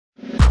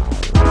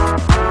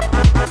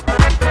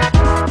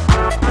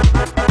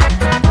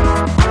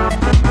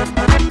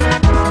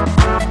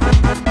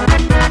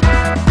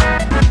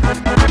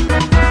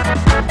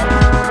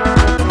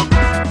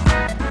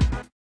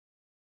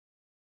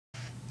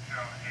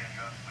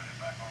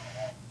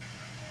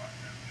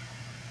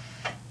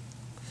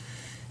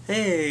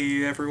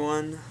Hey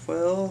everyone,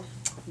 well,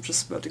 I'm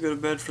just about to go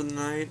to bed for the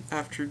night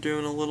after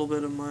doing a little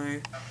bit of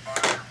my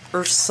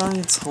earth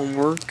science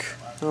homework.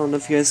 I don't know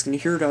if you guys can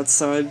hear it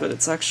outside, but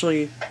it's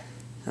actually,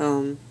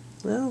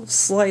 well,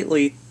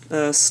 slightly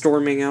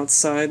storming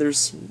outside.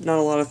 There's not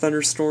a lot of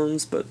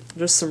thunderstorms, but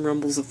just some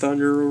rumbles of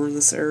thunder over in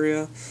this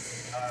area.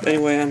 But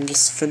anyway, I'm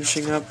just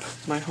finishing up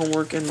my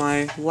homework in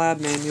my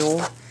lab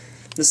manual.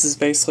 This is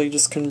basically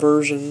just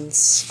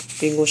conversions,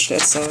 English to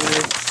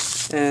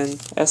SI,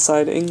 and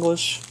SI to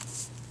English,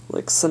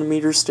 like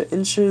centimeters to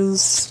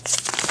inches,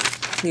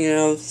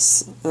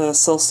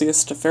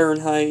 Celsius to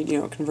Fahrenheit,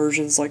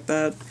 conversions like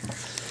that.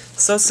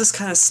 So it's this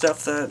kind of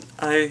stuff that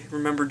I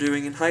remember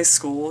doing in high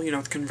school,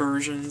 with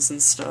conversions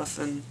and stuff,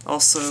 and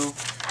also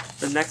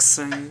the next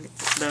thing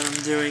that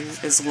I'm doing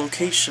is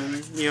location,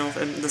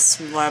 and this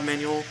lab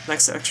manual,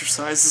 next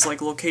exercise is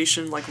like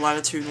location, like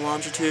latitude and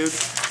longitude,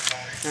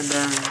 and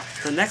then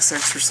the next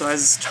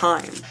exercise is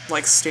time,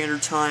 like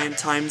standard time,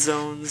 time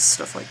zones,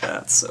 stuff like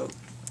that, so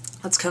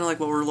that's kind of like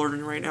what we're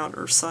learning right now in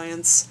earth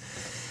science.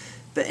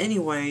 But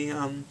anyway,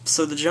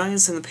 so the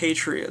Giants and the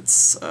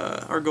Patriots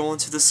are going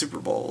to the Super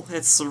Bowl.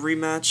 It's a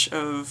rematch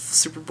of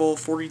Super Bowl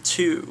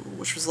XLII,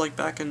 which was like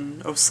back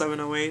in 07,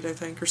 08, I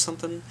think, or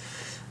something.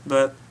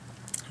 But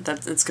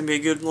it's going to be a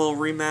good little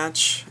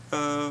rematch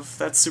of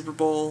that Super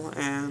Bowl,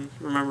 and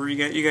remember,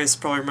 you guys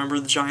probably remember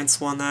the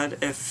Giants won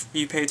that. If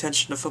you pay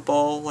attention to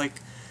football, like,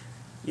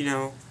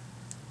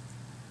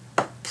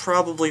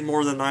 probably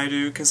more than I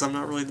do, because I'm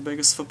not really the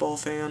biggest football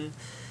fan.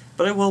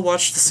 But I will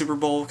watch the Super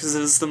Bowl because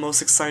it is the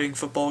most exciting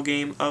football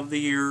game of the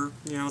year.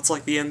 It's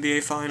like the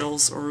NBA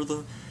Finals or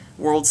the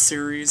World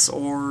Series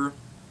or,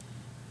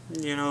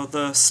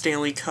 the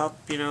Stanley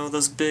Cup,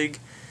 those big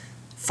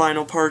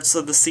final parts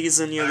of the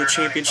season, the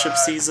championship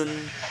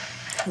season,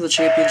 the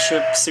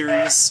championship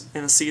series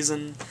in a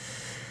season.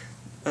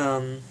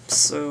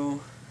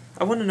 So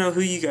I want to know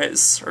who you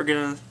guys are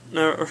gonna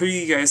know, or who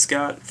you guys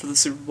got for the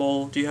Super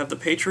Bowl. Do you have the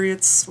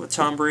Patriots with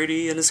Tom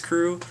Brady and his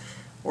crew,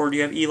 or do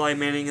you have Eli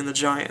Manning and the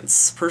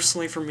Giants?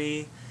 Personally, for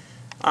me,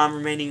 I'm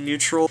remaining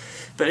neutral.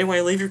 But anyway,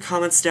 leave your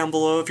comments down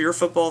below. If you're a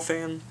football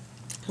fan,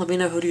 let me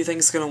know who do you think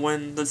is going to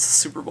win the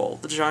Super Bowl,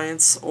 the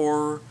Giants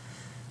or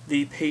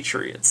the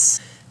Patriots.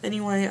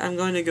 Anyway, I'm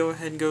going to go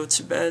ahead and go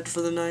to bed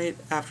for the night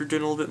after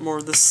doing a little bit more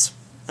of this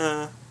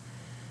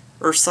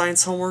earth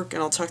science homework,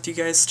 and I'll talk to you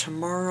guys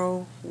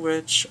tomorrow,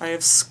 which I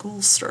have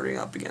school starting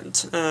up again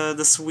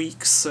this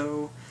week,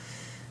 so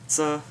it's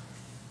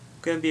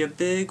going to be a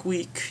big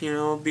week,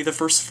 it'll be the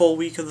first full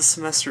week of the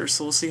semester,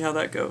 so we'll see how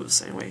that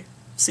goes. Anyway,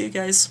 see you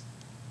guys.